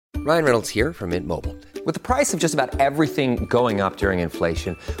Ryan Reynolds here from Mint Mobile. With the price of just about everything going up during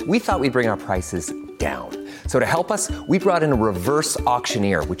inflation, we thought we'd bring our prices down. So to help us, we brought in a reverse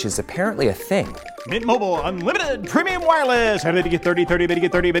auctioneer, which is apparently a thing. Mint Mobile Unlimited Premium Wireless. How to get 30, 30, bit to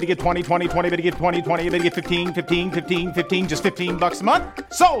get 30, bit to get 20, 20, 20, bit to get 20, 20, bit to get 15, 15, 15, 15, just $15 a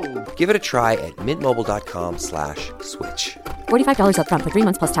month? Sold! Give it a try at mintmobile.com/switch. $45 up front for 3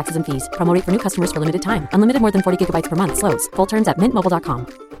 months plus taxes and fees. Promo rate for new customers for limited time. Unlimited more than 40 gigabytes per month. Slows full terms at mintmobile.com.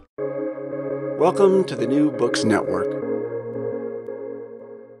 Welcome to the New Books Network.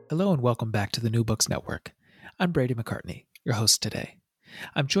 Hello and welcome back to the New Books Network. I'm Brady McCartney, your host today.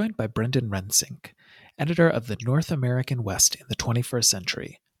 I'm joined by Brenden Rensink, editor of The North American West in the 21st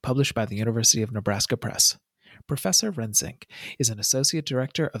Century, published by the University of Nebraska Press. Professor Rensink is an associate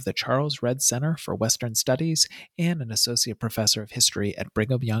director of the Charles Redd Center for Western Studies and an associate professor of history at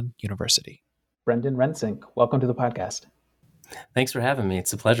Brigham Young University. Brenden Rensink, welcome to the podcast. Thanks for having me.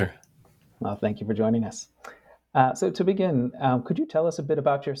 It's a pleasure. Well, thank you for joining us. So to begin, could you tell us a bit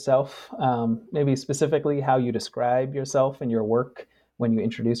about yourself, maybe specifically how you describe yourself and your work when you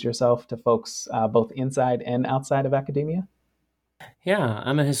introduce yourself to folks both inside and outside of academia? Yeah,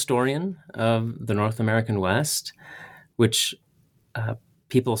 I'm a historian of the North American West, which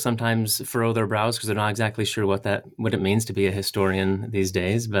people sometimes furrow their brows because they're not exactly sure what it means to be a historian these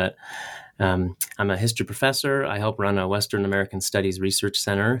days. But I'm a history professor. I help run a Western American Studies research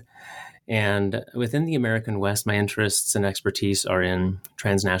center. And within the American West, my interests and expertise are in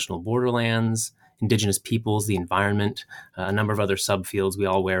transnational borderlands, indigenous peoples, the environment, a number of other subfields. We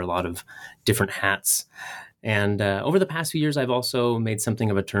all wear a lot of different hats. And over the past few years, I've also made something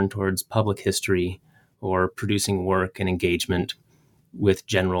of a turn towards public history or producing work and engagement with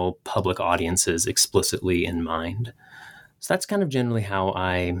general public audiences explicitly in mind. So that's kind of generally how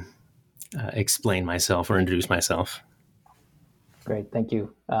I explain myself or introduce myself. Great, thank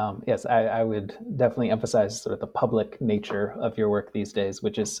you. Yes, I would definitely emphasize sort of the public nature of your work these days,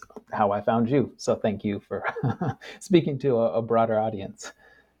 which is how I found you. So thank you for speaking to a broader audience.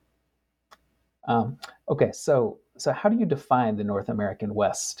 Okay, so how do you define the North American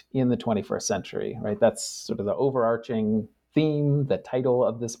West in the 21st century, right? That's sort of the overarching theme, the title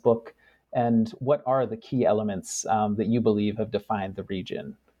of this book. And what are the key elements that you believe have defined the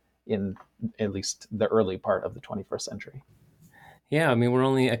region in at least the early part of the 21st century? Yeah, I mean, we're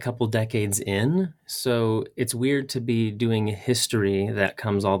only a couple decades in, so it's weird to be doing history that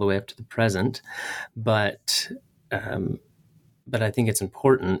comes all the way up to the present, but I think it's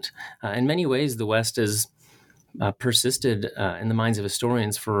important. In many ways, the West has persisted in the minds of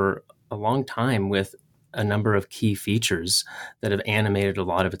historians for a long time with a number of key features that have animated a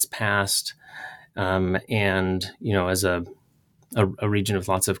lot of its past. And, you know, as a region with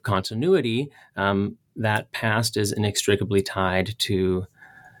lots of continuity, that past is inextricably tied to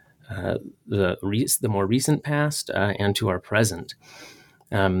the more recent past and to our present.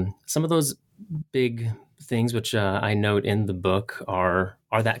 Some of those big things which I note in the book are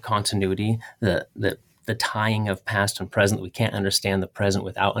that continuity, the tying of past and present. We can't understand the present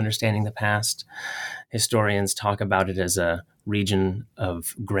without understanding the past. Historians talk about it as a region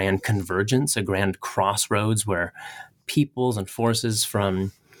of grand convergence, a grand crossroads where peoples and forces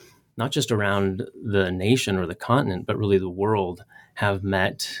from not just around the nation or the continent, but really the world have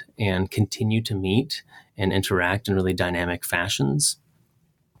met and continue to meet and interact in really dynamic fashions.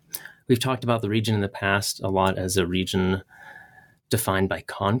 We've talked about the region in the past a lot as a region defined by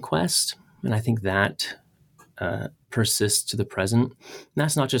conquest, and I think that persists to the present. And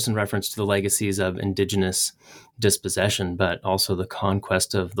that's not just in reference to the legacies of indigenous dispossession, but also the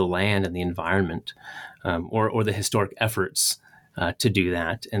conquest of the land and the environment, or the historic efforts to do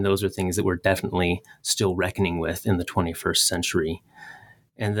that. And those are things that we're definitely still reckoning with in the 21st century.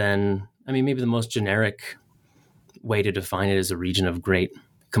 And then, I mean, maybe the most generic way to define it is a region of great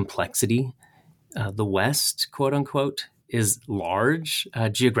complexity. The West, quote unquote, is large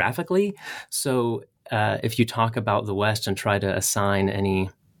geographically. So if you talk about the West and try to assign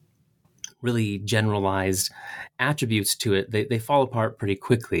any really generalized attributes to it, they fall apart pretty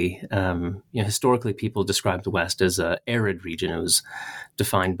quickly. Historically, people describe the West as an arid region. It was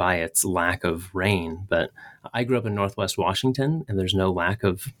defined by its lack of rain. But I grew up in Northwest Washington, and there's no lack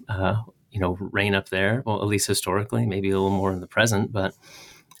of rain up there. Well, at least historically, maybe a little more in the present. But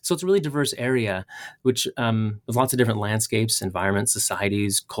so it's a really diverse area, which with lots of different landscapes, environments,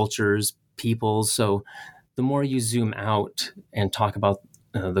 societies, cultures, peoples. So the more you zoom out and talk about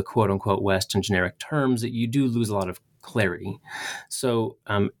the quote-unquote West in generic terms, that you do lose a lot of clarity. So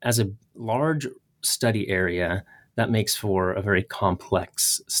as a large study area, that makes for a very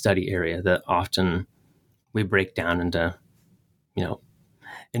complex study area that often we break down into,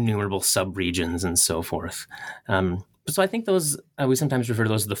 innumerable subregions and so forth. So I think those, we sometimes refer to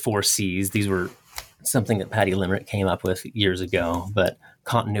those as the 4 C's. These were something that Patty Limerick came up with years ago, but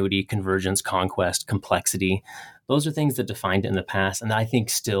continuity, convergence, conquest, complexity, those are things that defined it in the past, and I think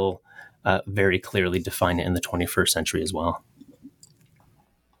still very clearly define it in the 21st century as well.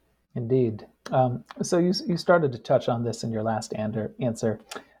 Indeed. So you started to touch on this in your last answer.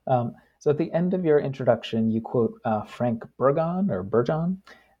 So at the end of your introduction, you quote Frank Burgon,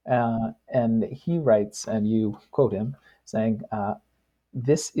 and he writes, and you quote him, saying,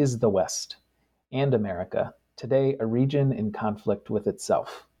 "This is the West and America, today a region in conflict with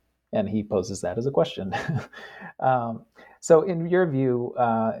itself." And he poses that as a question. So in your view,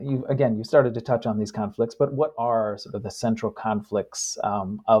 you started to touch on these conflicts, but what are sort of the central conflicts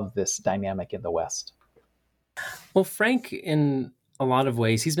of this dynamic in the West? Well, Frank, in a lot of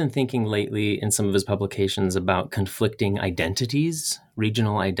ways, he's been thinking lately in some of his publications about conflicting identities,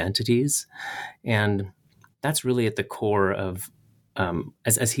 regional identities. And that's really at the core of,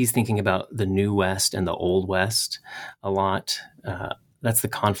 as he's thinking about the New West and the Old West a lot, that's the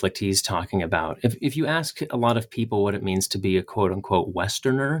conflict he's talking about. If you ask a lot of people what it means to be a quote unquote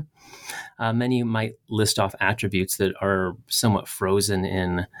Westerner, many might list off attributes that are somewhat frozen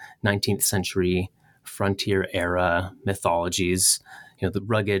in 19th century frontier era mythologies, the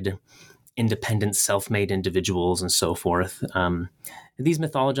rugged, independent, self-made individuals and so forth. These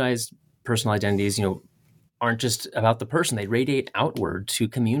mythologized personal identities, aren't just about the person. They radiate outward to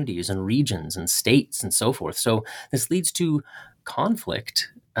communities and regions and states and so forth. So this leads to conflict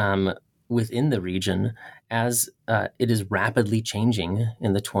within the region as it is rapidly changing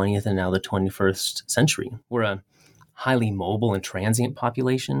in the 20th and now the 21st century. We're a highly mobile and transient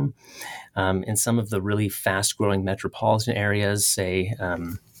population. In some of the really fast-growing metropolitan areas, say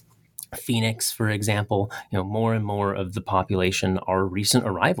Phoenix, for example, more and more of the population are recent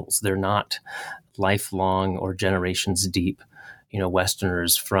arrivals. They're not lifelong or generations deep,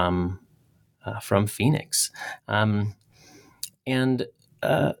 Westerners from Phoenix, and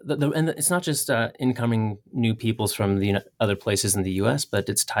it's not just incoming new peoples from the other places in the U.S., but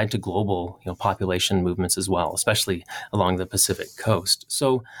it's tied to global, population movements as well, especially along the Pacific coast.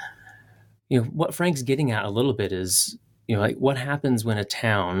 So, what Frank's getting at a little bit is, like what happens when a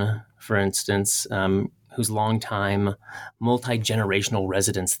town, for instance, whose longtime multi-generational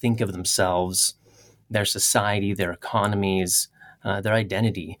residents think of themselves, their society, their economies, their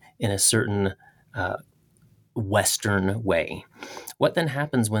identity in a certain Western way. What then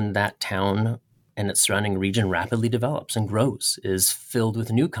happens when that town and its surrounding region rapidly develops and grows, is filled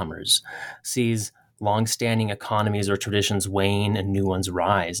with newcomers, sees long-standing economies or traditions wane and new ones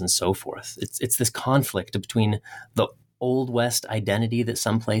rise and so forth? It's this conflict between the Old West identity that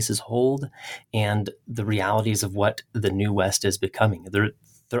some places hold and the realities of what the New West is becoming.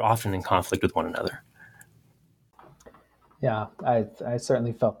 They're often in conflict with one another. Yeah, I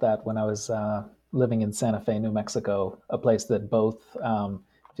certainly felt that when I was living in Santa Fe, New Mexico, a place that both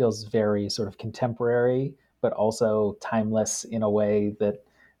feels very sort of contemporary, but also timeless in a way that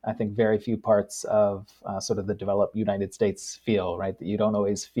I think very few parts of sort of the developed United States feel, right? That you don't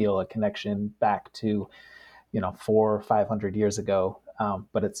always feel a connection back to, 400 or 500 years ago.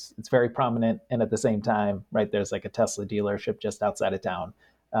 But it's very prominent. And at the same time, right, there's like a Tesla dealership just outside of town.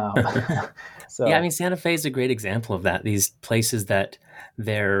 So yeah, Santa Fe is a great example of that. These places that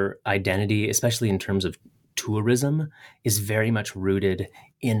their identity, especially in terms of tourism, is very much rooted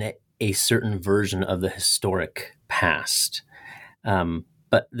in a certain version of the historic past.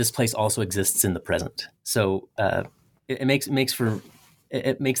 But this place also exists in the present. So it makes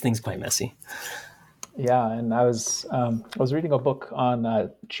things quite messy. Yeah, and I was reading a book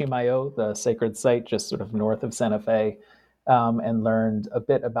on Chimayo, the sacred site just sort of north of Santa Fe, and learned a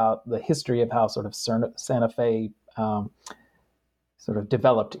bit about the history of how sort of Santa Fe sort of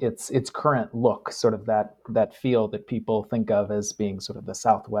developed its current look, sort of that feel that people think of as being sort of the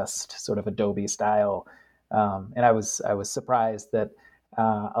Southwest sort of adobe style. And I was surprised that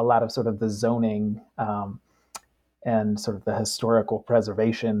a lot of sort of the zoning and sort of the historical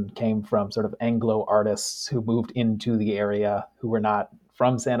preservation came from sort of Anglo artists who moved into the area who were not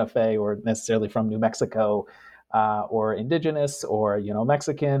from Santa Fe or necessarily from New Mexico, or indigenous or,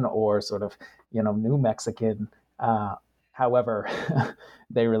 Mexican or sort of, New Mexican. However,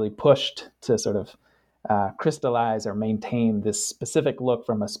 they really pushed to sort of crystallize or maintain this specific look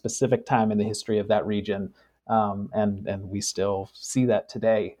from a specific time in the history of that region. And we still see that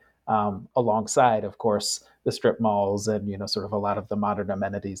today, alongside, of course, the strip malls and, sort of a lot of the modern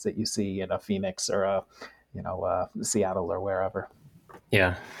amenities that you see in a Phoenix or a, Seattle or wherever.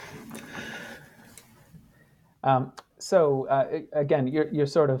 Yeah. So again, you're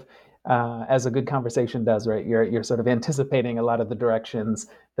sort of as a good conversation does, right? You're sort of anticipating a lot of the directions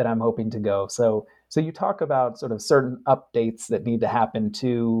that I'm hoping to go. So you talk about sort of certain updates that need to happen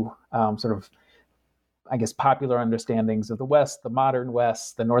to sort of, I guess, popular understandings of the West, the modern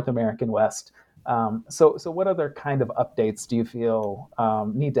West, the North American West. So what other kind of updates do you feel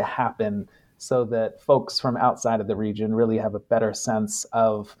need to happen so that folks from outside of the region really have a better sense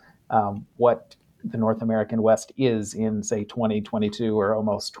of what the North American West is in, say, 2022 or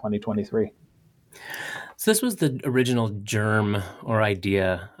almost 2023? So this was the original germ or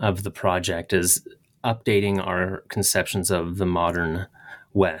idea of the project, is updating our conceptions of the modern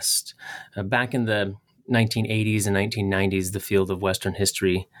West. Back in the 1980s and 1990s, the field of Western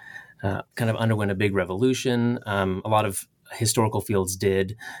history kind of underwent a big revolution. A lot of historical fields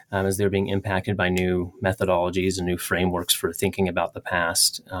did, as they were being impacted by new methodologies and new frameworks for thinking about the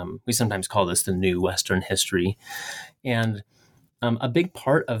past. We sometimes call this the new Western history. And a big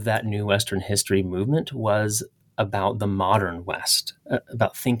part of that new Western history movement was about the modern West,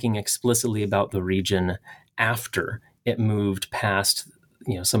 about thinking explicitly about the region after it moved past,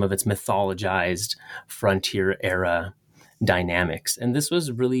 some of its mythologized frontier era dynamics. And this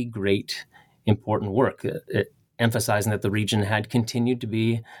was really great, important work. It emphasizing that the region had continued to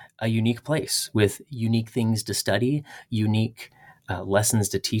be a unique place with unique things to study, unique lessons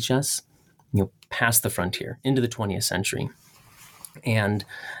to teach us, past the frontier into the 20th century. And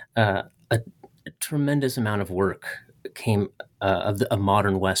a tremendous amount of work came of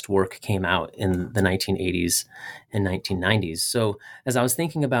modern West work came out in the 1980s and 1990s. So as I was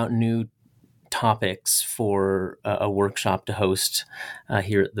thinking about new topics for a workshop to host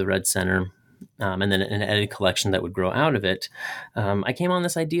here at the Red Center, and then an edited collection that would grow out of it, I came on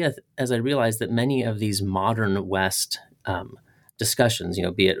this idea as I realized that many of these modern West discussions,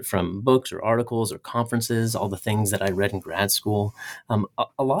 be it from books or articles or conferences, all the things that I read in grad school,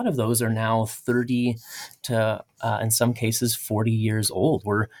 a lot of those are now 30 to, in some cases, 40 years old.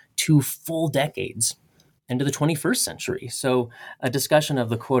 We're 2 full decades into the 21st century. So a discussion of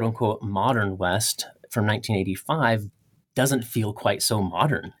the quote unquote modern West from 1985 doesn't feel quite so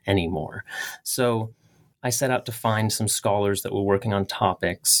modern anymore. So I set out to find some scholars that were working on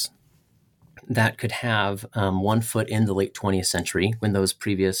topics that could have one foot in the late 20th century when those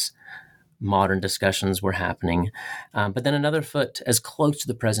previous modern discussions were happening, but then another foot as close to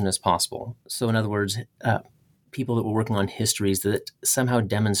the present as possible. So in other words, people that were working on histories that somehow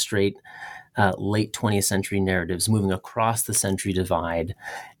demonstrate late 20th century narratives moving across the century divide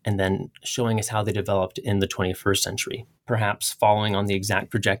and then showing us how they developed in the 21st century, perhaps following on the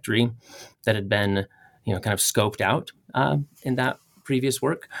exact trajectory that had been, kind of scoped out in that previous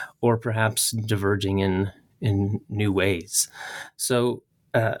work, or perhaps diverging in new ways. So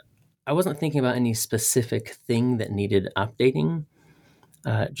I wasn't thinking about any specific thing that needed updating,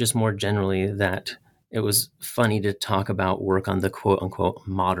 just more generally that it was funny to talk about work on the quote unquote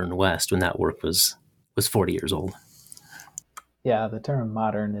modern West when that work was 40 years old. Yeah, the term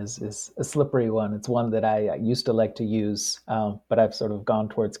modern is a slippery one. It's one that I used to like to use, but I've sort of gone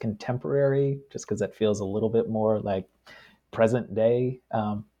towards contemporary just because it feels a little bit more like present day.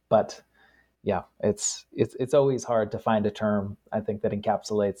 But yeah, it's always hard to find a term, I think, that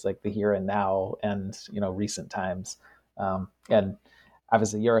encapsulates like the here and now and, recent times. And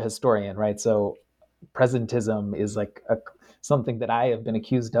obviously you're a historian, right? So presentism is like something that I have been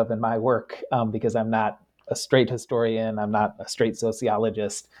accused of in my work because I'm not a straight historian. I'm not a straight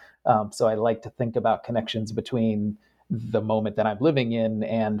sociologist. So I like to think about connections between the moment that I'm living in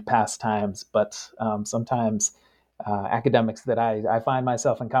and past times. But sometimes academics that I find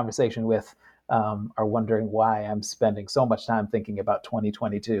myself in conversation with are wondering why I'm spending so much time thinking about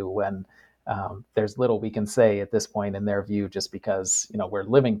 2022 when there's little we can say at this point in their view, just because, we're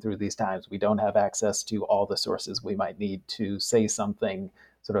living through these times. We don't have access to all the sources we might need to say something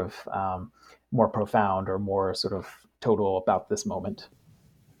sort of more profound or more sort of total about this moment.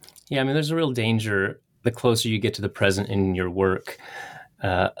 Yeah, I mean, there's a real danger the closer you get to the present in your work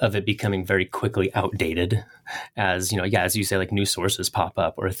of it becoming very quickly outdated as, as you say, like new sources pop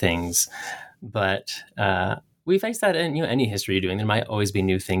up or things. But we face that in any history you're doing. There might always be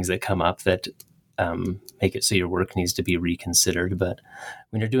new things that come up that make it so your work needs to be reconsidered. But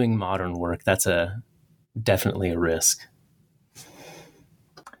when you're doing modern work, that's definitely a risk.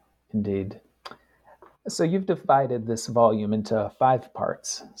 Indeed. So you've divided this volume into 5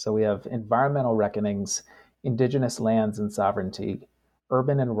 parts. So we have environmental reckonings, indigenous lands and sovereignty,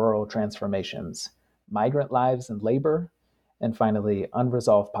 urban and rural transformations, migrant lives and labor, and finally,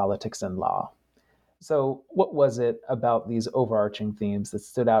 unresolved politics and law. So what was it about these overarching themes that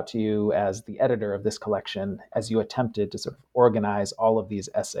stood out to you as the editor of this collection as you attempted to sort of organize all of these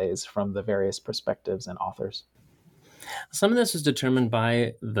essays from the various perspectives and authors? Some of this was determined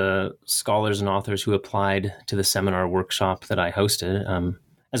by the scholars and authors who applied to the seminar workshop that I hosted,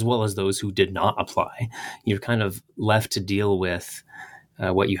 as well as those who did not apply. You're kind of left to deal with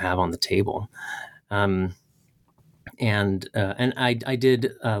what you have on the table. And I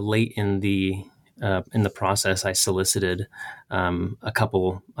did late in the process, I solicited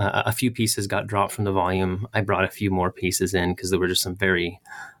a few pieces got dropped from the volume. I brought a few more pieces in because there were just some very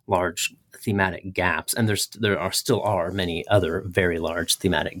large thematic gaps, and there still are many other very large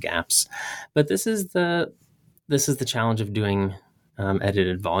thematic gaps. But this is the challenge of doing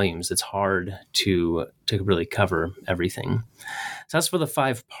edited volumes. It's hard to really cover everything. So as for the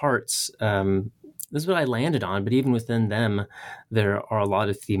 5 parts, this is what I landed on, but even within them, there are a lot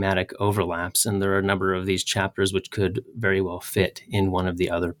of thematic overlaps, and there are a number of these chapters which could very well fit in one of the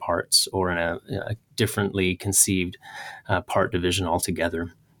other parts or in a differently conceived part division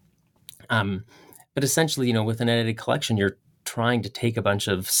altogether. But essentially, with an edited collection, you're trying to take a bunch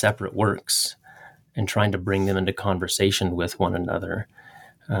of separate works and trying to bring them into conversation with one another.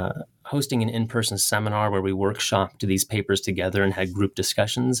 Hosting an in-person seminar where we workshopped these papers together and had group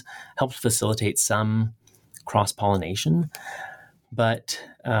discussions helped facilitate some cross-pollination. But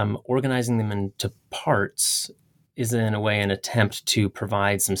organizing them into parts is in a way an attempt to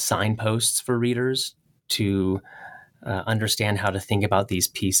provide some signposts for readers to understand how to think about these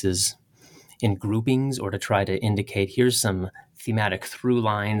pieces in groupings, or to try to indicate here's some thematic through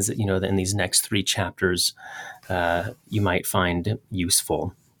lines that, that in these next 3 chapters you might find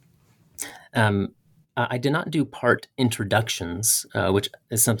useful. I did not do part introductions, which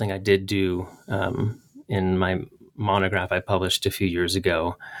is something I did do in my monograph I published a few years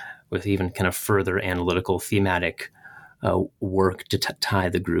ago, with even kind of further analytical thematic work to tie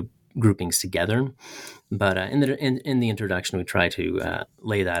the groupings together. But in the introduction, we try to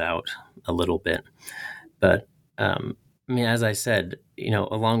lay that out a little bit. But as I said,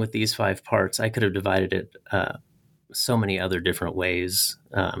 along with these 5 parts, I could have divided it so many other different ways.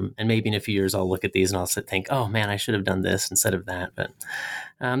 And maybe in a few years, I'll look at these and I'll think, oh man, I should have done this instead of that. But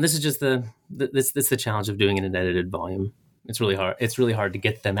this is just the challenge of doing an edited volume. It's really hard. It's really hard to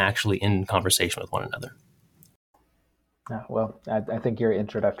get them actually in conversation with one another. Well, I think your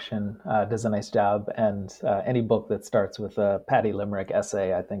introduction does a nice job, and any book that starts with a Patty Limerick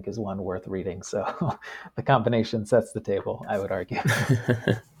essay, I think, is one worth reading. So the combination sets the table, I would argue.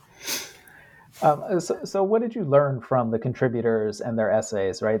 So what did you learn from the contributors and their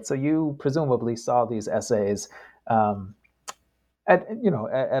essays, right? So you presumably saw these essays at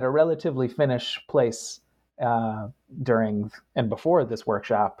a relatively finished place during and before this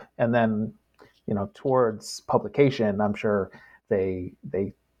workshop, and then towards publication, I'm sure they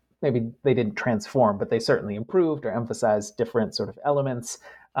maybe they didn't transform, but they certainly improved or emphasized different sort of elements.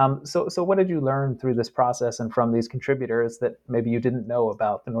 So what did you learn through this process and from these contributors that maybe you didn't know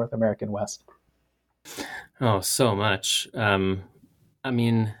about the North American West? Oh, so much. In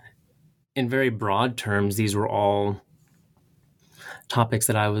very broad terms, these were all topics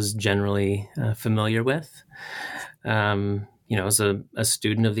that I was generally familiar with. As a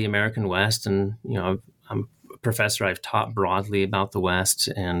student of the American West, and I'm a professor, I've taught broadly about the West,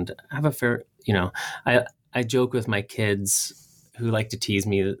 and I have a fair, I joke with my kids who like to tease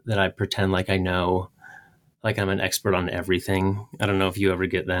me that I pretend like I know, like I'm an expert on everything. I don't know if you ever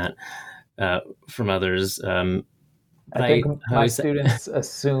get that from others. I think my students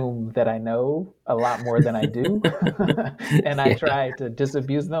assume that I know a lot more than I do. And I try to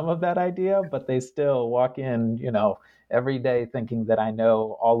disabuse them of that idea, but they still walk in, every day thinking that I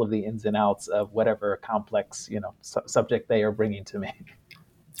know all of the ins and outs of whatever complex, subject they are bringing to me.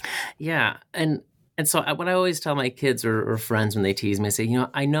 Yeah. And so what I always tell my kids or friends when they tease me, I say,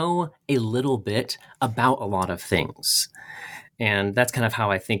 I know a little bit about a lot of things. And that's kind of how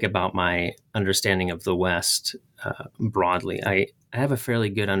I think about my understanding of the West broadly. I have a fairly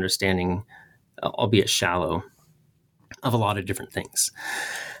good understanding, albeit shallow, of a lot of different things.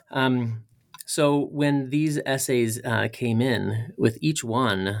 So when these essays came in, with each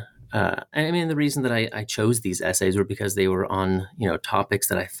one, the reason that I chose these essays were because they were on, topics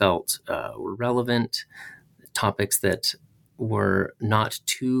that I felt were relevant, topics that were not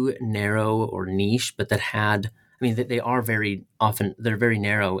too narrow or niche, but that had, they are very often, they're very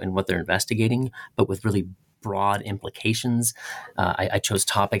narrow in what they're investigating, but with really broad implications. I chose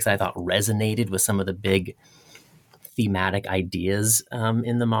topics that I thought resonated with some of the big thematic ideas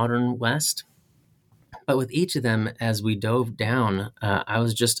in the modern West. But with each of them, as we dove down, I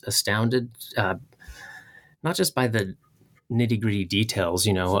was just astounded not just by the nitty-gritty details,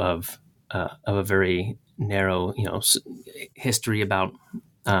 of a very narrow, history about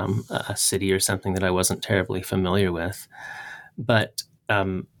a city or something that I wasn't terribly familiar with, but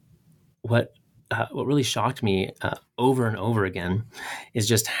what really shocked me over and over again is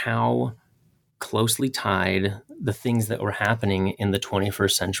just how closely tied the things that were happening in the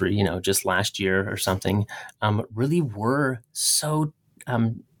 21st century, just last year or something, really were so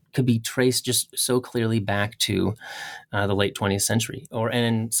could be traced just so clearly back to the late 20th century, and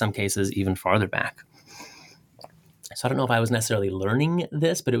in some cases even farther back. So I don't know if I was necessarily learning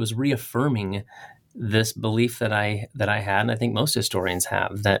this, but it was reaffirming this belief that I had, and I think most historians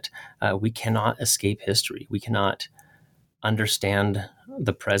have, that we cannot escape history. We cannot understand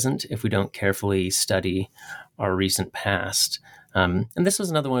the present if we don't carefully study our recent past. And this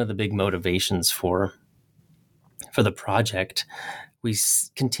was another one of the big motivations for the project. We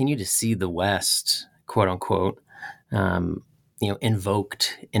continue to see the West, quote unquote,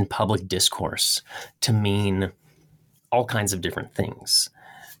 invoked in public discourse to mean all kinds of different things,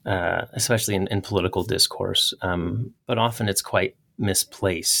 especially in political discourse. But often it's quite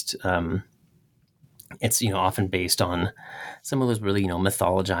misplaced. It's often based on some of those really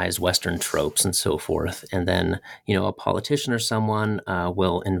mythologized Western tropes and so forth, and then a politician or someone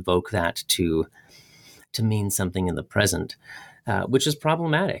will invoke that to mean something in the present, which is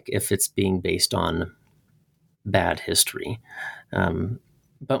problematic if it's being based on bad history.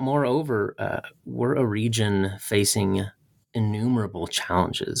 But moreover, we're a region facing innumerable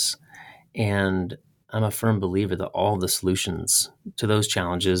challenges, and I'm a firm believer that all the solutions to those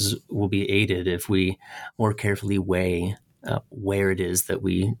challenges will be aided if we more carefully weigh where it is that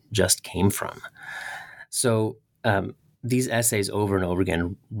we just came from. So these essays over and over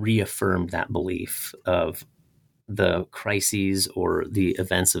again reaffirmed that belief of the crises or the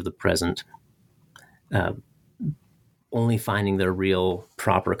events of the present only finding their real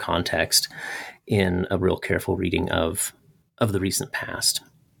proper context in a real careful reading of the recent past.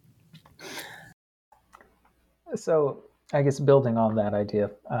 So I guess building on that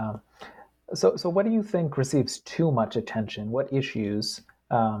idea, so what do you think receives too much attention? What issues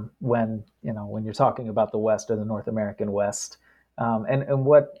when you're talking about the West or the North American West, and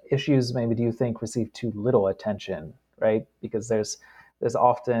what issues maybe do you think receive too little attention? Right, because there's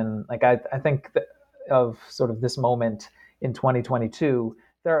often, like, I think of sort of this moment in 2022,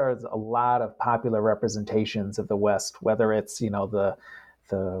 there are a lot of popular representations of the West, whether it's the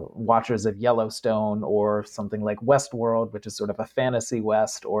watchers of Yellowstone or something like Westworld, which is sort of a fantasy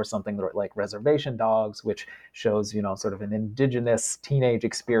West, or something like Reservation Dogs, which shows sort of an indigenous teenage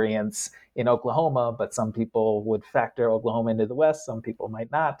experience in Oklahoma, but some people would factor Oklahoma into the West, some people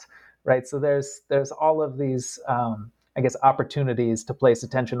might not, right? So there's all of these I guess opportunities to place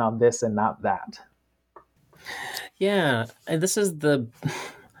attention on this and not that. Yeah, and this is the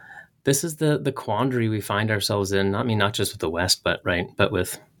quandary we find ourselves in. I mean, not just with the West, but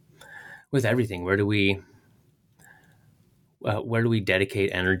with everything. Where do we dedicate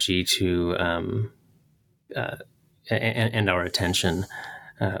energy to and our attention?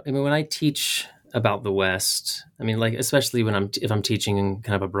 I mean, when I teach about the West, I mean, like, especially if I'm teaching in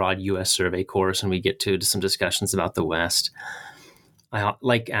kind of a broad U.S. survey course and we get to some discussions about the West, I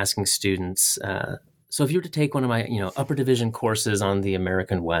like asking students, so if you were to take one of my, upper division courses on the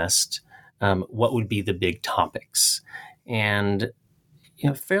American West, what would be the big topics? And,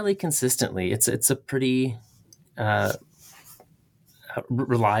 fairly consistently, it's a pretty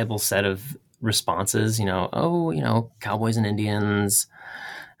reliable set of responses. Cowboys and Indians,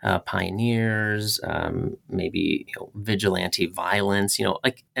 pioneers, maybe vigilante violence.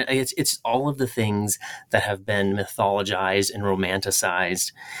 It's all of the things that have been mythologized and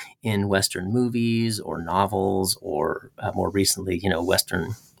romanticized in Western movies or novels, or more recently,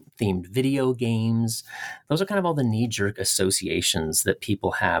 Western themed video games. Those are kind of all the knee-jerk associations that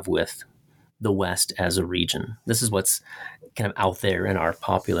people have with the West as a region. This is what's kind of out there in our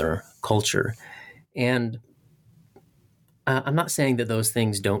popular culture. And I'm not saying that those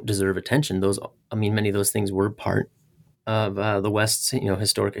things don't deserve attention. Many of those things were part of the West's,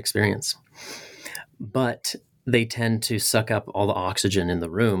 historic experience. But they tend to suck up all the oxygen in the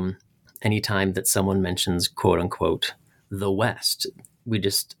room anytime that someone mentions, quote unquote, the West.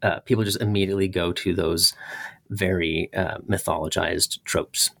 People just immediately go to those very mythologized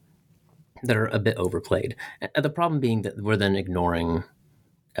tropes that are a bit overplayed. The problem being that we're then ignoring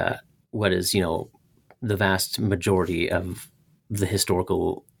what is, the vast majority of the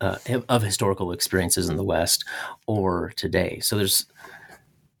historical experiences in the West or today. So there's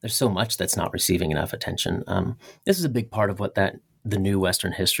so much that's not receiving enough attention. This is a big part of what that the new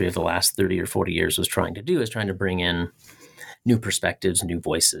Western history of the last 30 or 40 years was trying to do, is trying to bring in new perspectives, new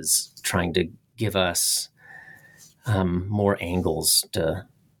voices, trying to give us more angles to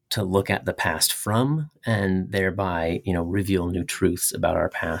look at the past from, and thereby, reveal new truths about our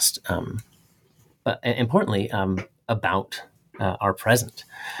past. But importantly, about our present.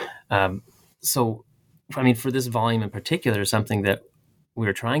 So, for this volume in particular, something that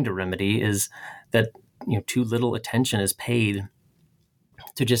we're trying to remedy is that too little attention is paid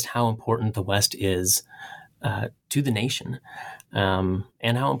to just how important the West is to the nation, and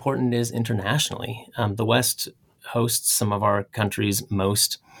how important it is internationally. The West hosts some of our country's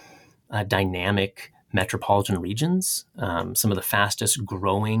most dynamic metropolitan regions. Some of the fastest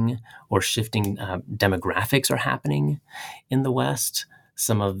growing or shifting demographics are happening in the West.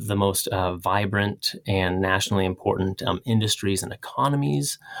 Some of the most vibrant and nationally important industries and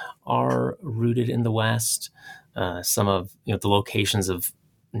economies are rooted in the West. Some of the locations of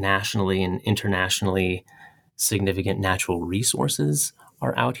nationally and internationally significant natural resources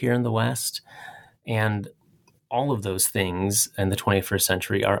are out here in the West. And all of those things in the 21st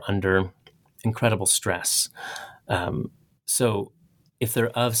century are under incredible stress. So if they're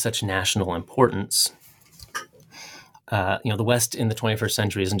of such national importance, the West in the 21st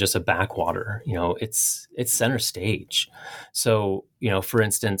century isn't just a backwater. It's center stage. So, for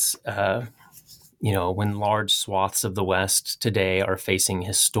instance, when large swaths of the West today are facing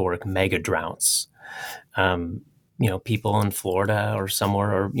historic mega droughts, people in Florida or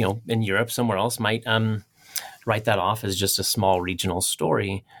somewhere, or in Europe, somewhere else, might write that off as just a small regional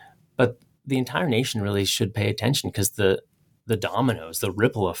story. But the entire nation really should pay attention, because the dominoes, the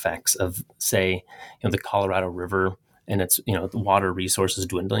ripple effects of, say, the Colorado River and its the water resources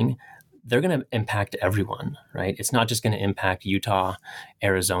dwindling, they're going to impact everyone, right? It's not just going to impact Utah,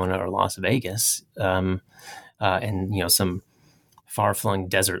 Arizona, or Las Vegas, and some far-flung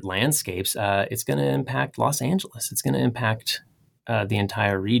desert landscapes. It's going to impact Los Angeles. It's going to impact the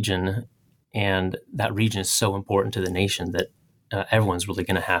entire region, and that region is so important to the nation that everyone's really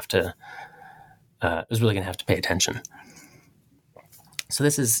going to have to pay attention. So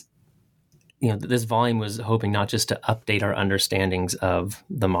this volume was hoping not just to update our understandings of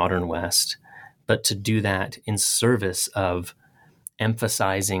the modern West, but to do that in service of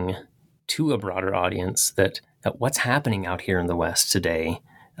emphasizing to a broader audience that what's happening out here in the West today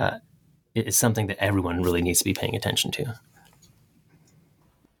is something that everyone really needs to be paying attention to.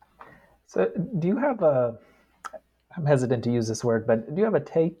 So do you have I'm hesitant to use this word, but do you have a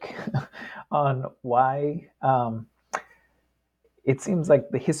take on why it seems like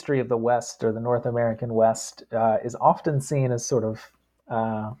the history of the West, or the North American West, is often seen as sort of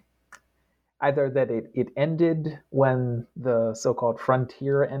either that it ended when the so-called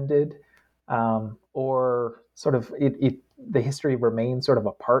frontier ended, or sort of the history remains sort of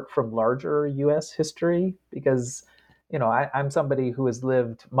apart from larger U.S. history? Because I'm somebody who has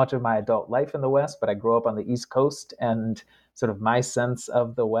lived much of my adult life in the West, but I grew up on the East Coast, and sort of my sense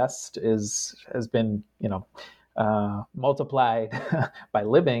of the West has been multiplied by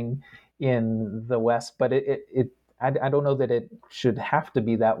living in the West. But I don't know that it should have to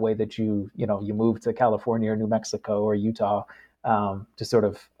be that way, that you move to California or New Mexico or Utah to sort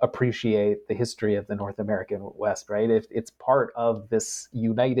of appreciate the history of the North American West, right? It's part of this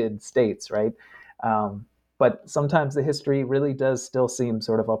United States, right? But sometimes the history really does still seem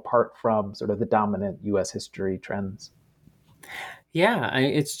sort of apart from sort of the dominant U.S. history trends. Yeah,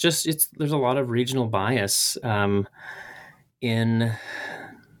 there's a lot of regional bias in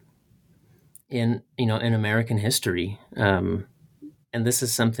American history, and this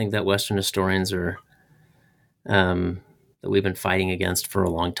is something that Western historians are that we've been fighting against for a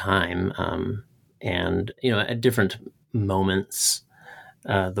long time. And at different moments,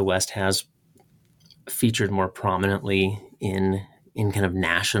 the West has featured more prominently in kind of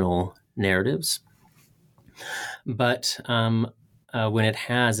national narratives, but when it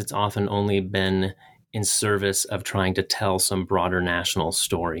has, it's often only been in service of trying to tell some broader national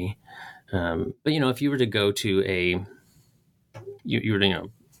story. But if you were to go to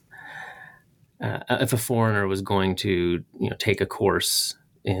if a foreigner was going to take a course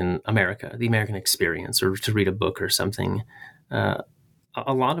in America, the American experience, or to read a book or something,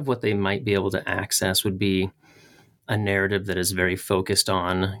 a lot of what they might be able to access would be a narrative that is very focused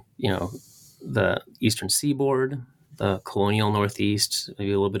on the Eastern Seaboard, the colonial Northeast,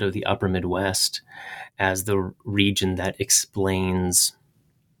 maybe a little bit of the upper Midwest, as the region that explains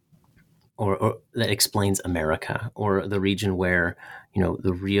or that explains America, or the region where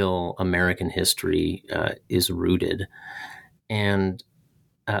the real American history is rooted, and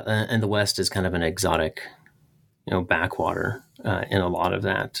the West is kind of an exotic backwater in a lot of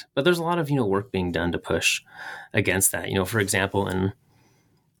that. But there's a lot of, work being done to push against that. For example, in,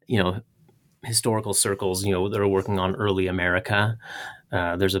 historical circles, that are working on early America,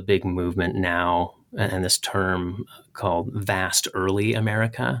 there's a big movement now, and this term called vast early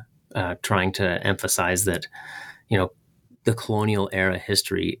America, trying to emphasize that, the colonial era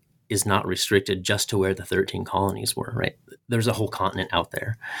history is not restricted just to where the 13 colonies were, right? There's a whole continent out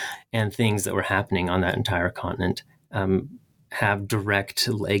there, and things that were happening on that entire continent have direct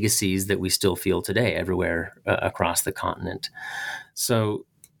legacies that we still feel today everywhere across the continent. So,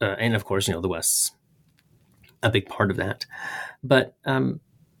 and of course, the West's a big part of that. But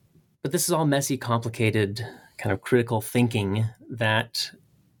this is all messy, complicated, kind of critical thinking that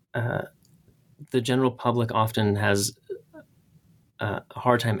the general public often has a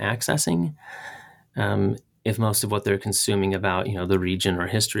hard time accessing, if most of what they're consuming about, the region or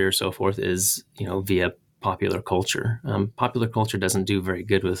history or so forth is, via popular culture. Popular culture doesn't do very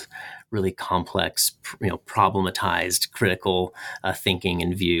good with really complex, problematized, critical thinking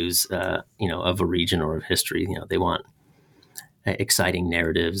and views, of a region or of history. They want exciting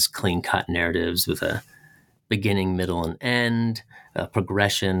narratives, clean-cut narratives with a beginning, middle, and end,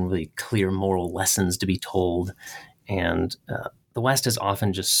 progression, really clear moral lessons to be told. And the West has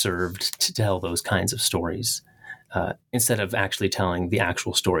often just served to tell those kinds of stories instead of actually telling the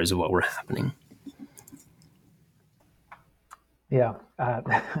actual stories of what were happening. Yeah,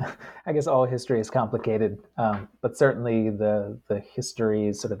 I guess all history is complicated, but certainly the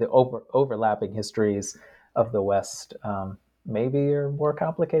histories, sort of the overlapping histories of the West, maybe are more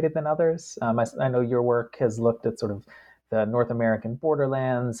complicated than others. I know your work has looked at sort of the North American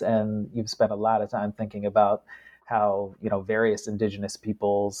borderlands, and you've spent a lot of time thinking about how various indigenous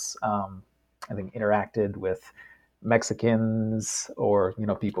peoples, I think, interacted with Mexicans, or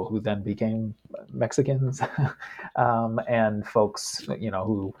people who then became Mexicans, and folks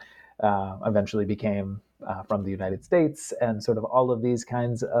who eventually became from the United States, and sort of all of these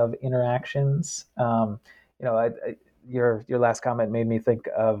kinds of interactions. Your last comment made me think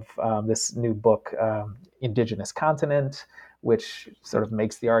of this new book, Indigenous Continent, which sort of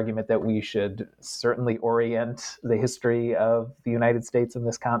makes the argument that we should certainly orient the history of the United States and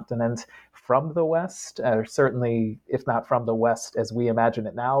this continent from the West, or certainly, if not from the West as we imagine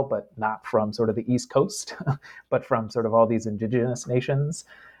it now, but not from sort of the East Coast, but from sort of all these indigenous nations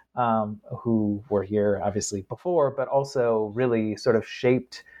who were here obviously before, but also really sort of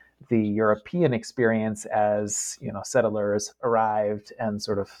shaped the European experience as settlers arrived and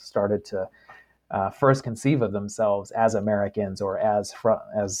sort of started to first conceive of themselves as Americans, or as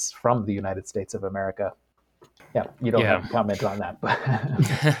from the United States of America. Yeah, you don't have to comment on that, but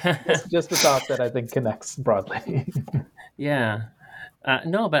just a thought that I think connects broadly. Yeah,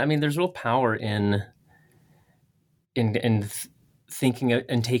 no, but I mean, there's real power in thinking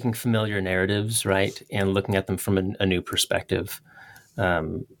and taking familiar narratives, right, and looking at them from a new perspective.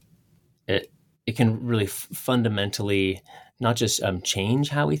 It can really fundamentally not just change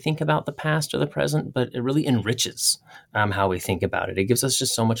how we think about the past or the present, but it really enriches how we think about it. It gives us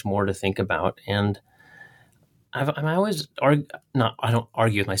just so much more to think about. And I always I don't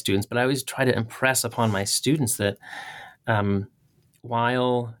argue with my students, but I always try to impress upon my students that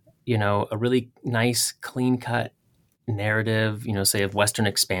while, a really nice, clean-cut narrative, say of Western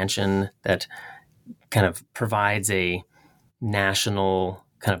expansion that kind of provides a national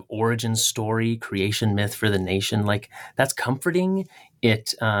kind of origin story, creation myth for the nation, like that's comforting.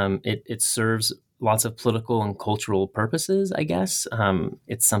 It serves lots of political and cultural purposes, I guess.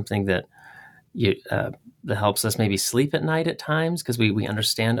 It's something that that helps us maybe sleep at night at times, because we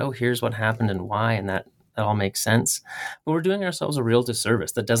understand, oh, here's what happened and why, and that all makes sense. But we're doing ourselves a real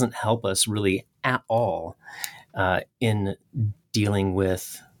disservice. That doesn't help us really at all in dealing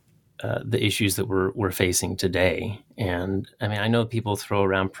with the issues that we're facing today. And I mean, I know people throw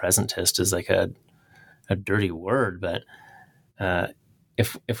around presentist as like a dirty word, but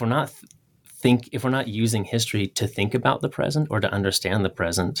if we're not using history to think about the present or to understand the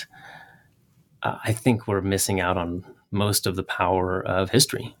present, I think we're missing out on most of the power of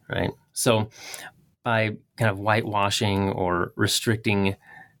history, right? So by kind of whitewashing or restricting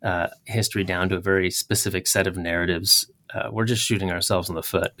history down to a very specific set of narratives, we're just shooting ourselves in the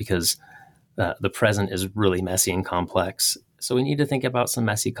foot, because the present is really messy and complex. So we need to think about some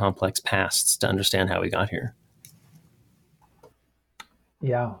messy, complex pasts to understand how we got here.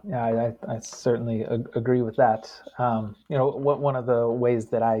 Yeah, I certainly agree with that. One of the ways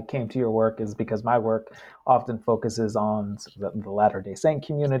that I came to your work is because my work often focuses on the Latter-day Saint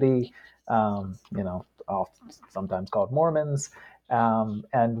community, sometimes called Mormons.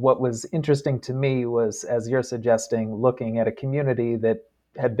 And what was interesting to me was, as you're suggesting, looking at a community that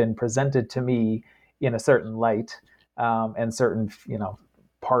had been presented to me in a certain light, and certain,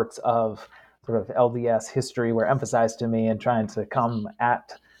 parts of sort of LDS history were emphasized to me, and trying to come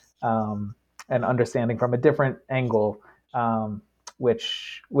at an understanding from a different angle,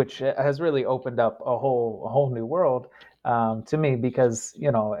 which has really opened up a whole new world to me, because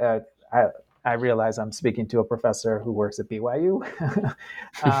I realize I'm speaking to a professor who works at BYU,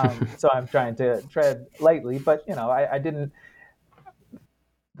 so I'm trying to tread lightly. But I didn't.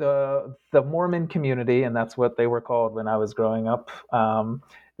 The Mormon community, and that's what they were called when I was growing up,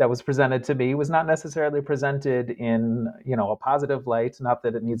 that was presented to me was not necessarily presented in a positive light. Not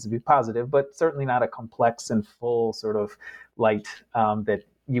that it needs to be positive, but certainly not a complex and full sort of light that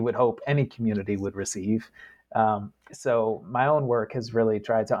you would hope any community would receive. So my own work has really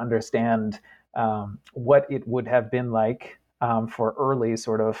tried to understand what it would have been like for early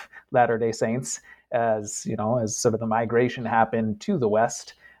sort of Latter-day Saints, as sort of the migration happened to the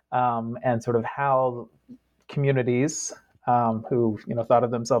West, and sort of how communities who thought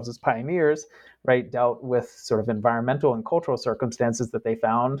of themselves as pioneers, right, dealt with sort of environmental and cultural circumstances that they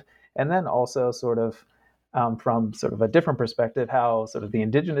found, and then also sort of from sort of a different perspective, how sort of the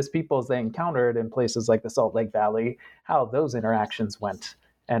indigenous peoples they encountered in places like the Salt Lake Valley, how those interactions went,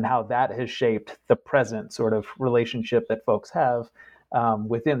 and how that has shaped the present sort of relationship that folks have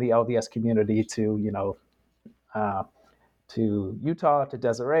within the LDS community to Utah, to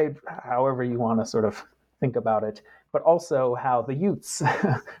Desiree, however you want to sort of think about it, but also how the Utes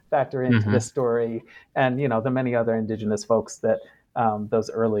factor into this story, and the many other indigenous folks that those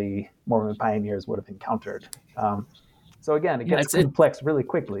early Mormon pioneers would have encountered. So again, it gets complex really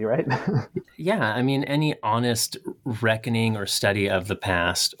quickly, right? Yeah, I mean, any honest reckoning or study of the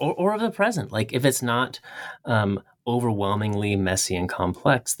past or of the present, like if it's not overwhelmingly messy and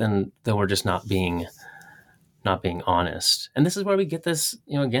complex, then we're just not being honest. And this is where we get this,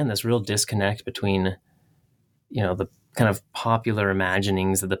 again, this real disconnect between, the kind of popular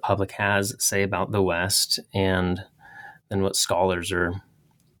imaginings that the public has, say, about the West, and then what scholars are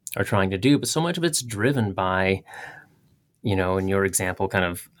trying to do. But so much of it's driven by, in your example, kind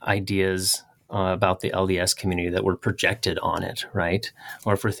of ideas about the LDS community that were projected on it, right?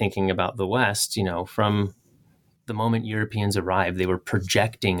 Or if we're thinking about the West, from the moment Europeans arrived, they were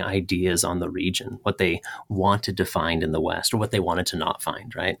projecting ideas on the region, what they wanted to find in the West, or what they wanted to not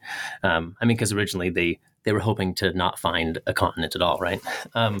find, right? Because originally they were hoping to not find a continent at all, right?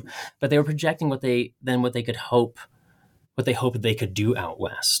 But they were projecting what they hoped they could do out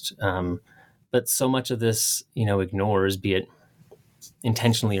West. But so much of this, ignores, be it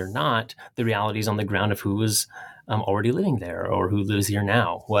intentionally or not, the realities on the ground of who was already living there or who lives here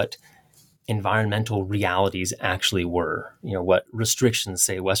now, what environmental realities actually were, what restrictions,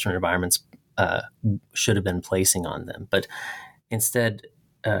 say, Western environments should have been placing on them. But instead,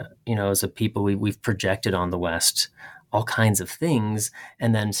 as a people, we've projected on the West all kinds of things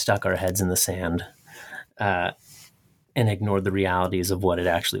and then stuck our heads in the sand and ignored the realities of what it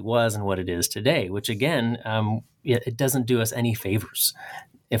actually was and what it is today, which again, it doesn't do us any favors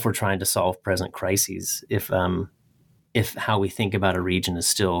if we're trying to solve present crises, if how we think about a region is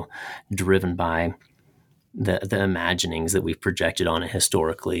still driven by the imaginings that we've projected on it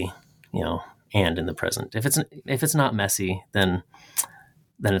historically, and in the present. If it's not messy, then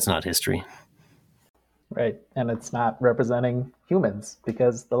it's not history. Right. And it's not representing humans,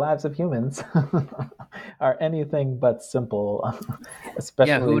 because the lives of humans are anything but simple.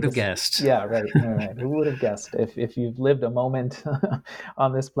 Especially, who would have guessed? Yeah, right. Who would have guessed? If you've lived a moment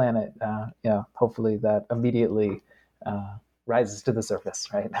on this planet, hopefully that immediately rises to the surface,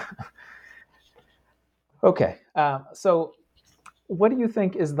 right? Okay. So what do you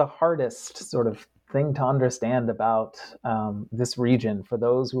think is the hardest sort of thing to understand about this region for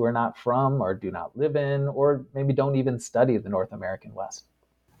those who are not from or do not live in, or maybe don't even study the North American West?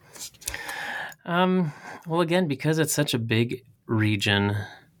 Well, again, because it's such a big region,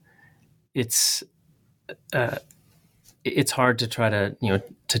 it's hard to try to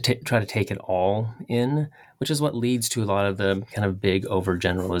try to take it all in, which is what leads to a lot of the kind of big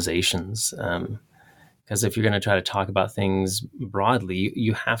overgeneralizations. Because if you're going to try to talk about things broadly,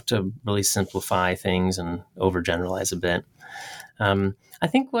 you have to really simplify things and overgeneralize a bit. I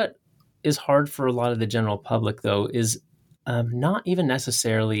think what is hard for a lot of the general public, though, is not even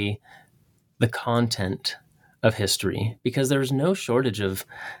necessarily the content of history, because there's no shortage of.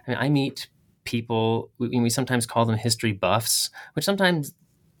 I meet people, we sometimes call them history buffs, which sometimes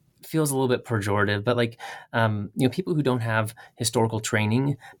feels a little bit pejorative, but people who don't have historical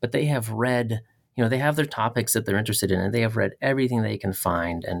training, but they have read they have their topics that they're interested in, and they have read everything they can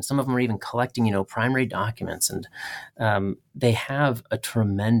find. And some of them are even collecting, primary documents. And they have a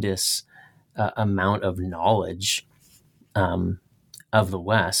tremendous amount of knowledge of the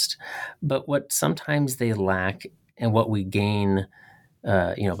West. But what sometimes they lack, and what we gain,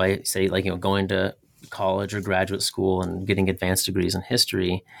 by say, going to college or graduate school and getting advanced degrees in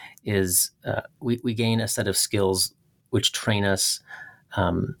history, is we gain a set of skills which train us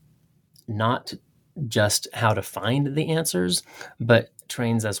not just how to find the answers, but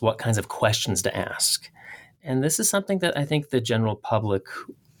trains us what kinds of questions to ask. And this is something that I think the general public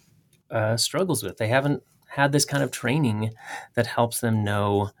struggles with. They haven't had this kind of training that helps them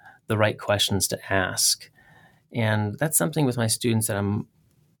know the right questions to ask. And that's something with my students that I'm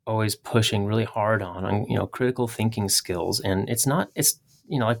always pushing really hard on critical thinking skills. And it's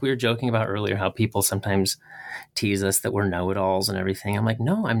like we were joking about earlier, how people sometimes tease us that we're know-it-alls and everything. I'm like,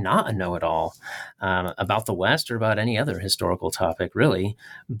 no, I'm not a know-it-all about the West or about any other historical topic, really.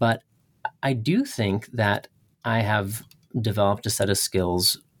 But I do think that I have developed a set of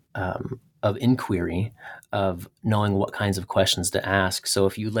skills of inquiry, of knowing what kinds of questions to ask. So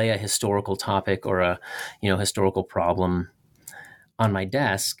if you lay a historical topic or a historical problem on my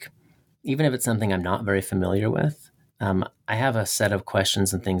desk, even if it's something I'm not very familiar with, I have a set of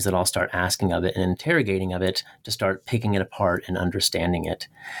questions and things that I'll start asking of it and interrogating of it to start picking it apart and understanding it.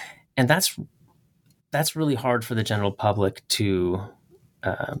 And that's really hard for the general public to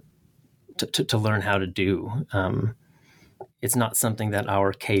learn how to do. It's not something that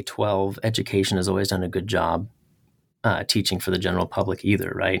our K-12 education has always done a good job teaching for the general public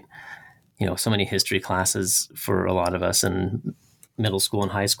either, right? So many history classes for a lot of us in middle school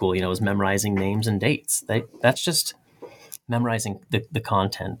and high school, is memorizing names and dates. That's just memorizing the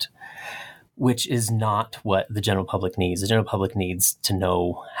content, which is not what the general public needs. The general public needs to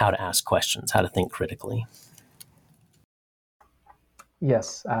know how to ask questions, how to think critically.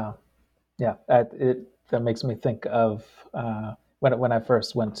 Yes. That makes me think of when I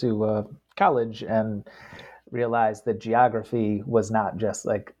first went to college and realized that geography was not just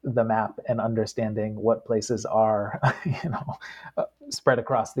like the map and understanding what places are, spread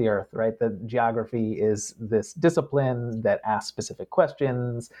across the earth, right? That geography is this discipline that asks specific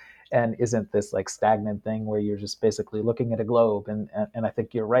questions and isn't this like stagnant thing where you're just basically looking at a globe. And I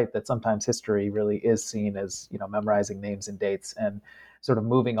think you're right that sometimes history really is seen as, memorizing names and dates and sort of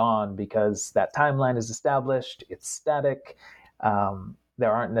moving on because that timeline is established, it's static.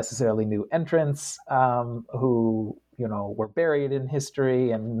 There aren't necessarily new entrants who, were buried in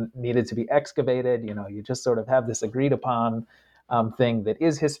history and needed to be excavated. You just sort of have this agreed upon thing that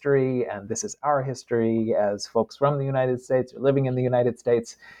is history, and this is our history as folks from the United States or living in the United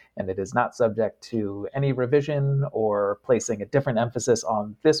States, and it is not subject to any revision or placing a different emphasis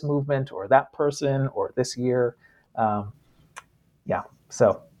on this movement or that person or this year.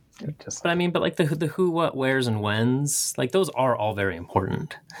 So just. But like the who, what, wheres, and whens, like those are all very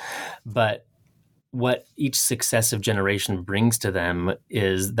important. But what each successive generation brings to them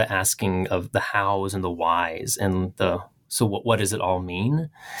is the asking of the hows and the whys and so what does it all mean?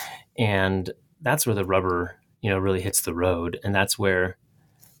 And that's where the rubber, really hits the road. And that's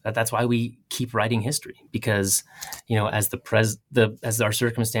why we keep writing history, because, as our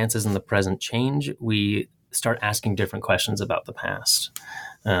circumstances in the present change, we start asking different questions about the past.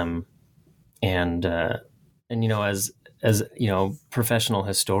 As professional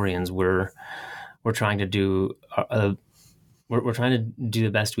historians, we're trying to do we're trying to do the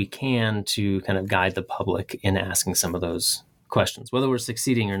best we can to kind of guide the public in asking some of those questions. Whether we're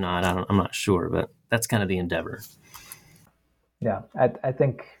succeeding or not, I'm not sure, but that's kind of the endeavor. Yeah, I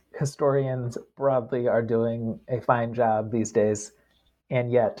think historians broadly are doing a fine job these days,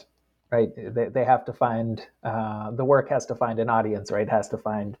 and yet, right, they have to find, the work has to find an audience, right? It has to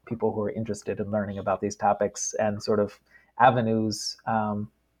find people who are interested in learning about these topics and sort of avenues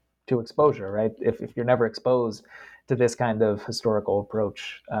to exposure, right? If you're never exposed to this kind of historical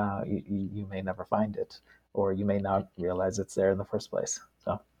approach, you may never find it, or you may not realize it's there in the first place.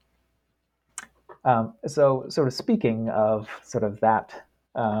 So sort of speaking of sort of that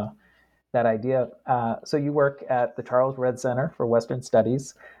idea, so you work at the Charles Redd Center for Western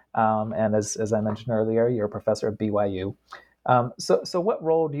Studies, and as I mentioned earlier, you're a professor at BYU. So what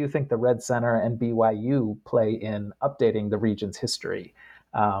role do you think the Redd Center and BYU play in updating the region's history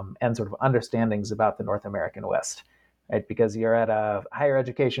and sort of understandings about the North American West? Right, because you're at a higher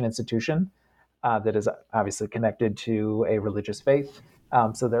education institution that is obviously connected to a religious faith.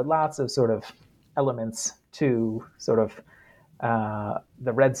 So there are lots of sort of elements to sort of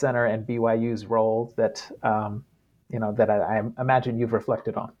the Redd Center and BYU's role that that I imagine you've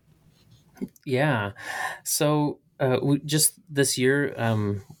reflected on. Yeah. So just this year,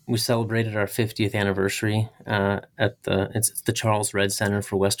 we celebrated our 50th anniversary at it's the Charles Red Center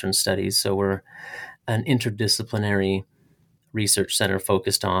for Western Studies. So we're an interdisciplinary research center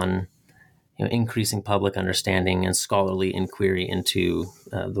focused on increasing public understanding and scholarly inquiry into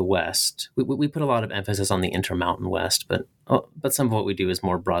the West. We put a lot of emphasis on the Intermountain West, but some of what we do is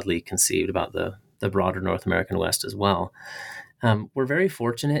more broadly conceived about the broader North American West as well. We're very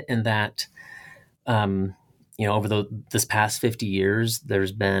fortunate in that, over this past 50 years,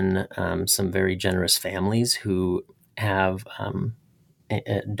 there's been some very generous families who have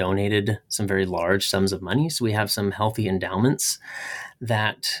donated some very large sums of money. So we have some healthy endowments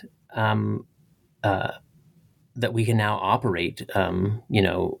that that we can now operate,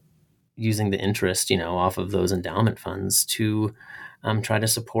 using the interest, off of those endowment funds to try to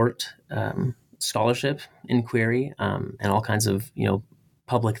support scholarship, inquiry, and all kinds of,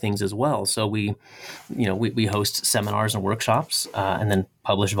 public things as well. So we host seminars and workshops, and then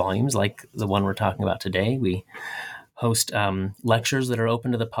publish volumes like the one we're talking about today. We host lectures that are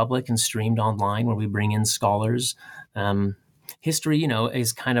open to the public and streamed online, where we bring in scholars. History,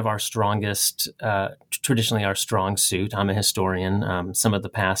 is kind of our strongest, traditionally our strong suit. I'm a historian. Some of the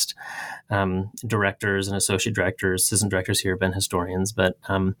past directors and associate directors, assistant directors here have been historians, but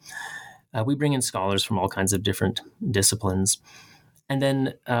we bring in scholars from all kinds of different disciplines. And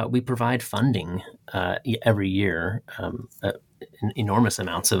then we provide funding every year, enormous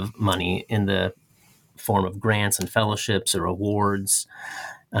amounts of money in the form of grants and fellowships or awards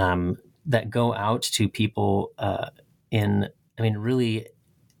that go out to people really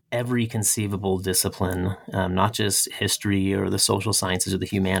every conceivable discipline, not just history or the social sciences or the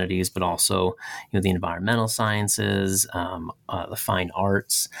humanities, but also, the environmental sciences, the fine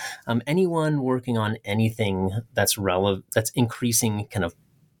arts, anyone working on anything that's relevant, that's increasing kind of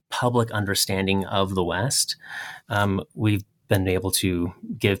public understanding of the West. We've been able to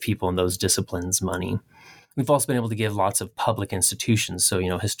give people in those disciplines money. We've also been able to give lots of public institutions, so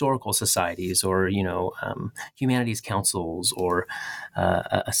historical societies, or humanities councils, or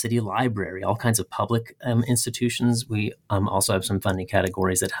a city library, all kinds of public institutions. We also have some funding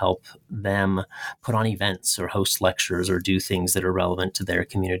categories that help them put on events or host lectures or do things that are relevant to their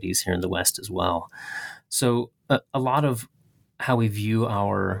communities here in the West as well. So a lot of how we view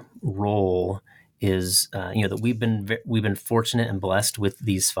our role is that we've been fortunate and blessed with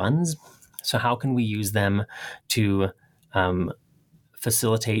these funds. So how can we use them to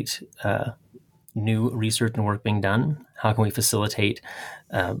facilitate new research and work being done? How can we facilitate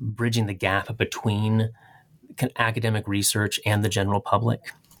bridging the gap between academic research and the general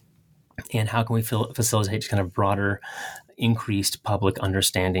public? And how can we facilitate kind of broader, increased public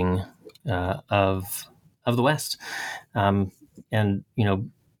understanding of the West? And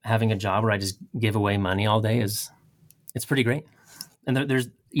having a job where I just give away money all day it's pretty great. And there's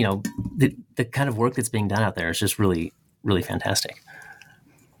the kind of work that's being done out there is just really, really fantastic.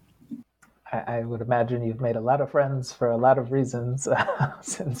 I would imagine you've made a lot of friends for a lot of reasons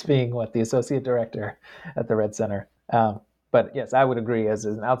since being the associate director at the Red Center. But yes, I would agree. As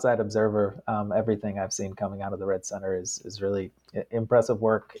an outside observer, everything I've seen coming out of the Red Center is really impressive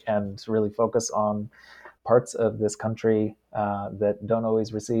work and really focus on parts of this country that don't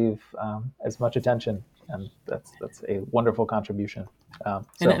always receive as much attention. And that's a wonderful contribution.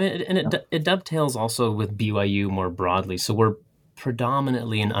 It dovetails also with BYU more broadly. So we're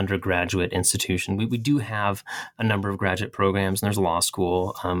predominantly an undergraduate institution. We do have a number of graduate programs, and there's a law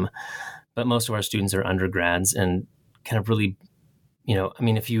school, but most of our students are undergrads, and kind of really,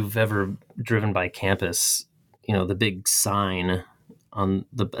 if you've ever driven by campus, the big sign at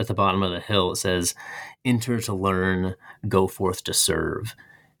the bottom of the hill, it says, "Enter to learn, go forth to serve."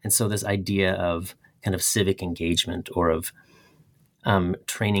 And so this idea of kind of civic engagement, or of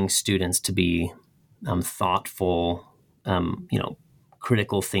training students to be thoughtful,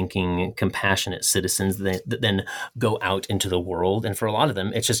 critical thinking, compassionate citizens that then go out into the world. And for a lot of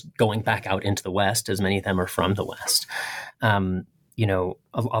them, it's just going back out into the West, as many of them are from the West. A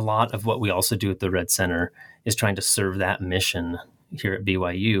lot of what we also do at the Red Center is trying to serve that mission here at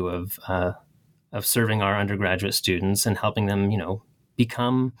BYU of serving our undergraduate students and helping them,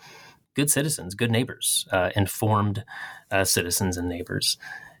 become good citizens, good neighbors, informed citizens and neighbors.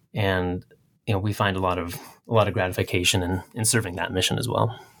 And we find a lot of gratification in serving that mission as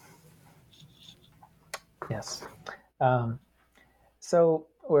well. Yes. So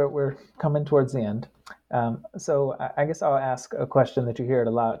we're coming towards the end. So I guess I'll ask a question that you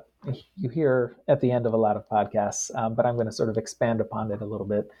hear at the end of a lot of podcasts, but I'm going to sort of expand upon it a little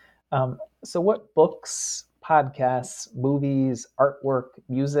bit. So what books podcasts, movies, artwork,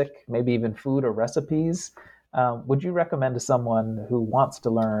 music, maybe even food or recipes, would you recommend to someone who wants to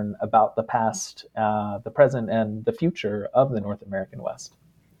learn about the past, the present, and the future of the North American West?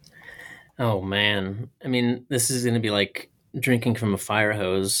 Oh man. I mean, this is going to be like drinking from a fire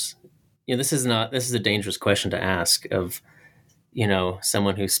hose. This is a dangerous question to ask of,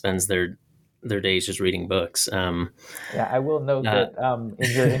 someone who spends their days just reading books. Yeah, I will note that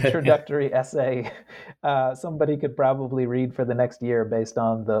in your introductory essay, somebody could probably read for the next year based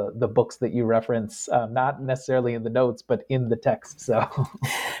on the books that you reference, not necessarily in the notes, but in the text. So,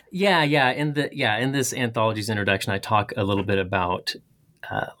 yeah. In this anthology's introduction, I talk a little bit about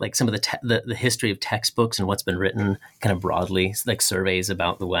like some of the history of textbooks and what's been written kind of broadly, like surveys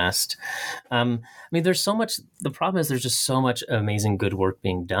about the West. I mean, there's so much. The problem is there's just so much amazing good work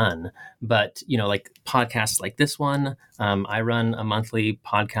being done. But like podcasts like this one, I run a monthly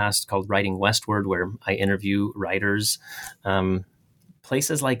podcast called Writing Westward, where I interview writers.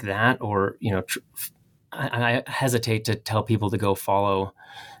 Places like that, or I hesitate to tell people to go follow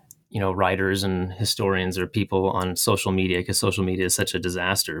writers and historians or people on social media, because social media is such a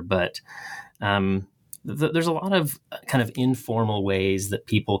disaster. But there's a lot of kind of informal ways that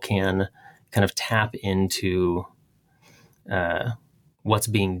people can kind of tap into what's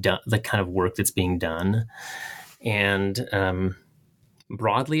being done, the kind of work that's being done, and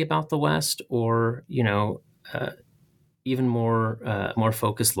broadly about the West, or even more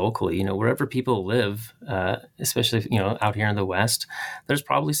focused locally, wherever people live, especially, out here in the West, there's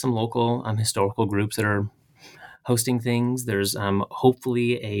probably some local historical groups that are hosting things. There's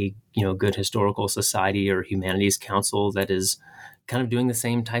hopefully a, good historical society or humanities council that is kind of doing the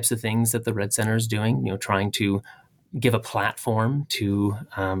same types of things that the Red Center is doing, trying to give a platform to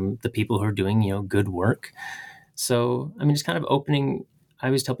the people who are doing, good work. So, I mean, just kind of opening, I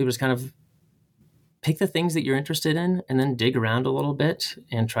always tell people, just kind of pick the things that you're interested in and then dig around a little bit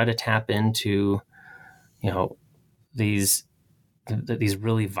and try to tap into, these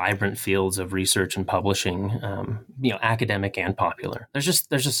really vibrant fields of research and publishing, academic and popular. There's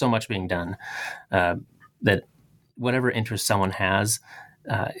just so much being done that whatever interest someone has,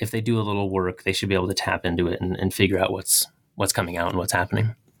 if they do a little work, they should be able to tap into it and figure out what's coming out and what's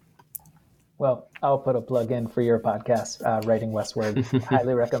happening. Well, I'll put a plug in for your podcast, Writing Westward.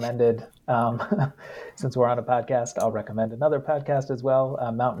 Highly recommended. Since we're on a podcast, I'll recommend another podcast as well,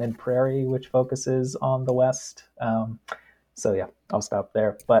 Mountain and Prairie, which focuses on the West. So yeah, I'll stop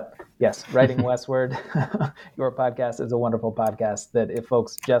there. But yes, Writing Westward, your podcast is a wonderful podcast that if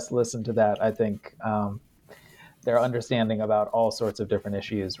folks just listen to that, I think their understanding about all sorts of different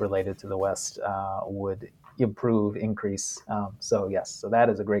issues related to the West would increase. So yes, so that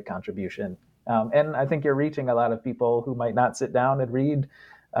is a great contribution. And I think you're reaching a lot of people who might not sit down and read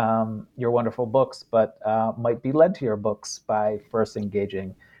your wonderful books, but might be led to your books by first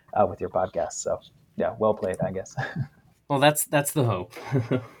engaging with your podcast. So yeah, well played, I guess. Well, that's the hope.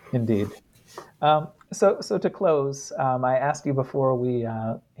 Indeed. So to close, I asked you before we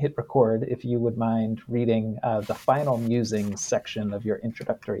hit record if you would mind reading the final musings section of your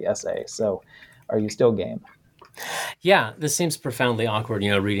introductory essay. So are you still game? Yeah, this seems profoundly awkward,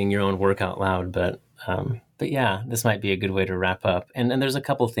 reading your own work out loud, but yeah, this might be a good way to wrap up. And there's a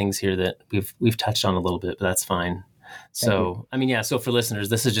couple things here that we've touched on a little bit, but that's fine. So, I mean, yeah, so for listeners,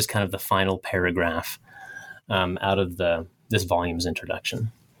 this is just kind of the final paragraph out of this volume's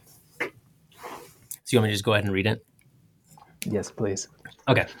introduction. So you want me to just go ahead and read it? Yes, please.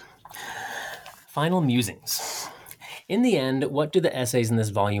 Okay. Final musings. In the end, what do the essays in this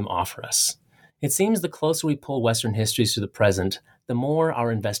volume offer us? It seems the closer we pull Western histories to the present, the more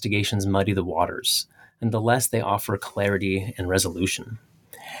our investigations muddy the waters, and the less they offer clarity and resolution.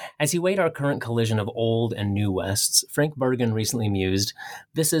 As he weighed our current collision of old and new Wests, Frank Bergen recently mused,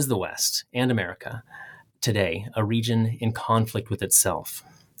 "This is the West, and America, today, a region in conflict with itself."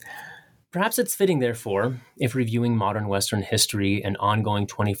 Perhaps it's fitting, therefore, if reviewing modern Western history and ongoing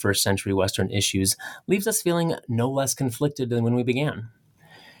 21st century Western issues leaves us feeling no less conflicted than when we began.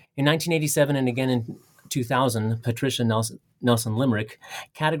 In 1987 and again in 2000, Patricia Nelson Limerick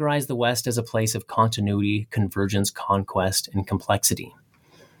categorized the West as a place of continuity, convergence, conquest, and complexity.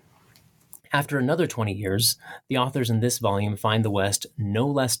 After another 20 years, the authors in this volume find the West no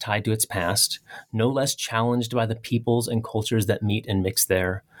less tied to its past, no less challenged by the peoples and cultures that meet and mix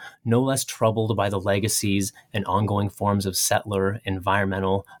there, no less troubled by the legacies and ongoing forms of settler,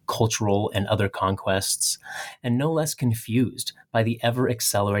 environmental, cultural, and other conquests, and no less confused by the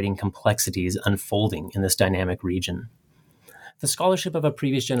ever-accelerating complexities unfolding in this dynamic region. The scholarship of a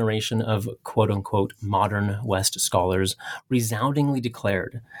previous generation of quote-unquote modern West scholars resoundingly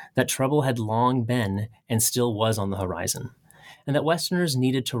declared that trouble had long been and still was on the horizon, and that Westerners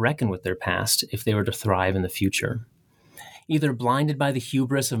needed to reckon with their past if they were to thrive in the future. Either blinded by the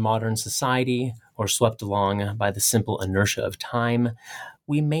hubris of modern society or swept along by the simple inertia of time,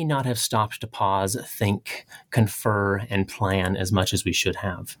 we may not have stopped to pause, think, confer, and plan as much as we should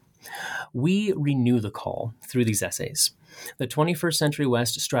have. We renew the call through these essays. The 21st century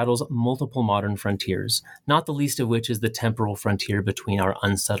West straddles multiple modern frontiers, not the least of which is the temporal frontier between our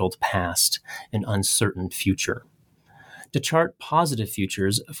unsettled past and uncertain future. To chart positive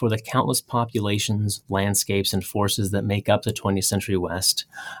futures for the countless populations, landscapes, and forces that make up the 20th century West,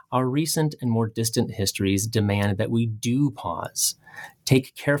 our recent and more distant histories demand that we do pause,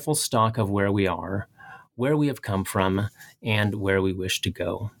 take careful stock of where we are, where we have come from, and where we wish to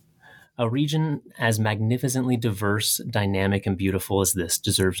go. A region as magnificently diverse, dynamic, and beautiful as this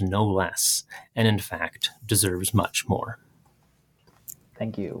deserves no less, and in fact, deserves much more.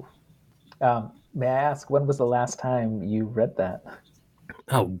 Thank you. May I ask, when was the last time you read that?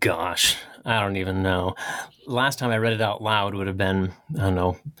 Oh gosh, I don't even know. Last time I read it out loud would have been, I don't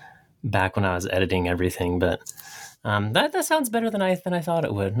know, back when I was editing everything, but that sounds better than I thought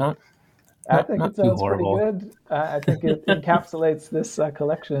it would. I think it sounds pretty horrible. good. I think it encapsulates this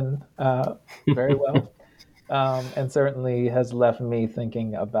collection very well, and certainly has left me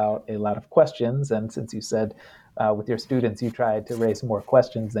thinking about a lot of questions. And since you said with your students you try to raise more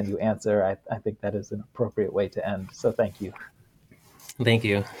questions than you answer, I think that is an appropriate way to end. So thank you. Thank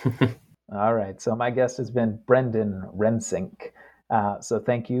you. All right. So my guest has been Brenden Rensink. So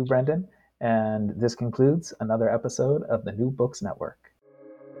thank you, Brenden. And this concludes another episode of the New Books Network.